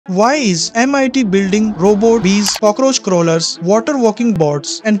Why is MIT building RoboBees, cockroach crawlers, water walking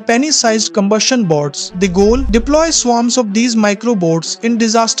bots, and penny-sized combustion bots? The goal? Deploy swarms of these microbots in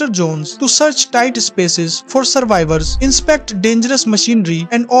disaster zones to search tight spaces for survivors, inspect dangerous machinery,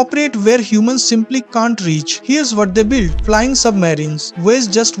 and operate where humans simply can't reach. Here's what they built. Flying submarines. Weighs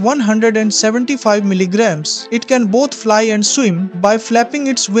just 175 milligrams. It can both fly and swim by flapping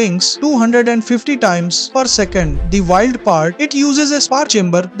its wings 250 times per second. The wild part, it uses a spark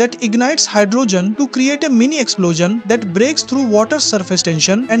chamber that ignites hydrogen to create a mini explosion that breaks through water's surface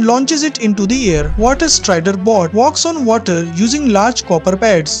tension and launches it into the air. Water Strider bot walks on water using large copper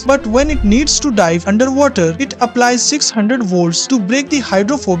pads, but when it needs to dive underwater, it applies 600 volts to break the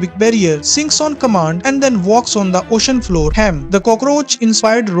hydrophobic barrier, sinks on command, and then walks on the ocean floor. HAMR, the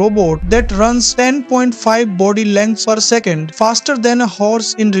cockroach-inspired robot that runs 10.5 body lengths per second, faster than a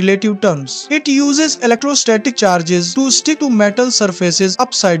horse in relative terms. It uses electrostatic charges to stick to metal surfaces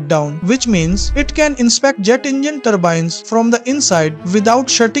upside down, which means it can inspect jet engine turbines from the inside without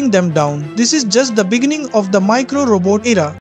shutting them down. This is just the beginning of the micro robot era.